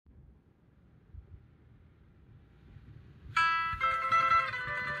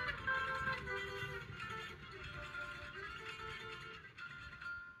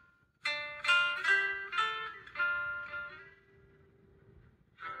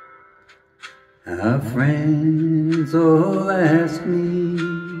Our friends all ask me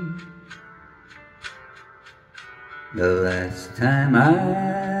the last time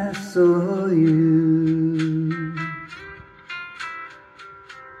I saw you,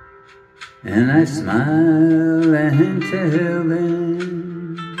 and I smile and tell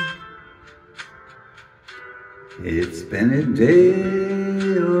them it's been a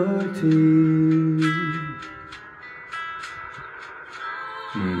day or two.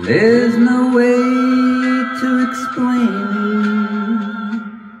 There's no way to explain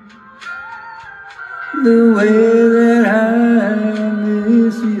the way that I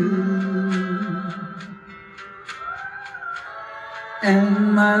miss you,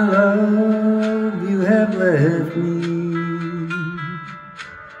 and my love, you have left me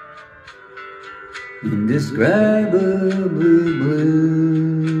indescribably blue.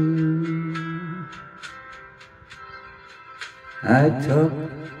 I talk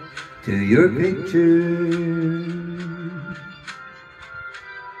to your picture,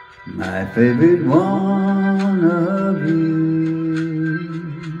 my favorite one of you.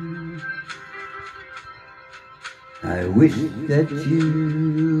 I wish that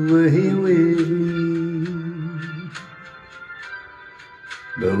you were here with me,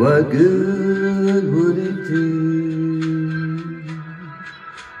 but what good would it do,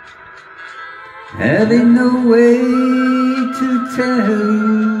 having no way to tell you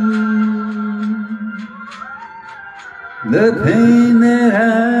the pain that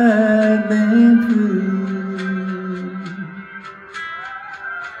I've been through?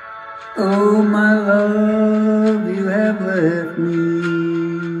 Oh, my love, you have left me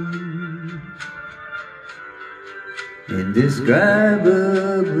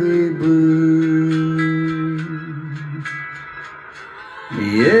indescribably blue.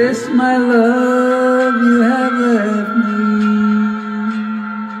 Yes, my love, you have left me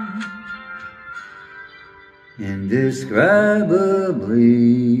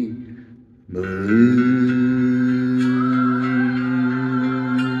indescribably blue.